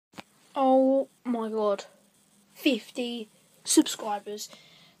my god, 50 subscribers.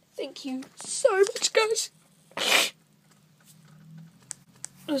 Thank you so much, guys.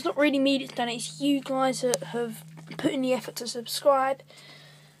 It's not really me that's done it, it's you guys that have put in the effort to subscribe.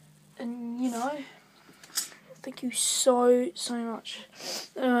 And, you know, thank you so much.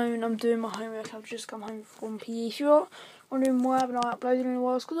 At the moment, I'm doing my homework. I've just come home from PE. If you're wondering why I haven't uploaded in a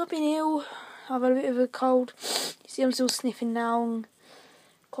while, it's because I've been ill. I've had a bit of a cold. You see, I'm still sniffing now and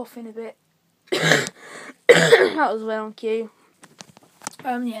coughing a bit. That was well on cue.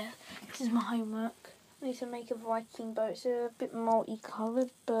 Yeah, this is my homework. I need to make a Viking boat. It's a bit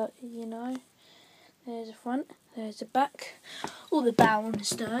multicoloured, but you know, there's the front, there's the back, all the bow and the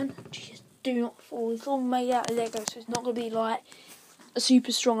stern. Just do not fall. It's all made out of Lego, so it's not going to be like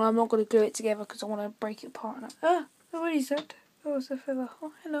super strong. I'm not going to glue it together because I want to break it apart. Ah, what is that? Oh, it's a feather.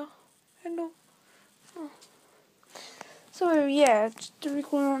 Oh, hello. Oh. So yeah, just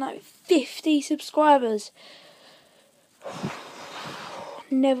recording on like 50 subscribers.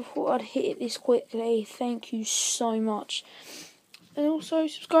 Never thought I'd hit it this quickly. Thank you so much. And also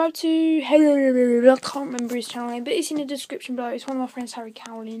subscribe to I can't remember his channel name, but it's in the description below. It's one of my friends, Harry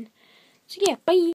Cowling. So yeah, bye.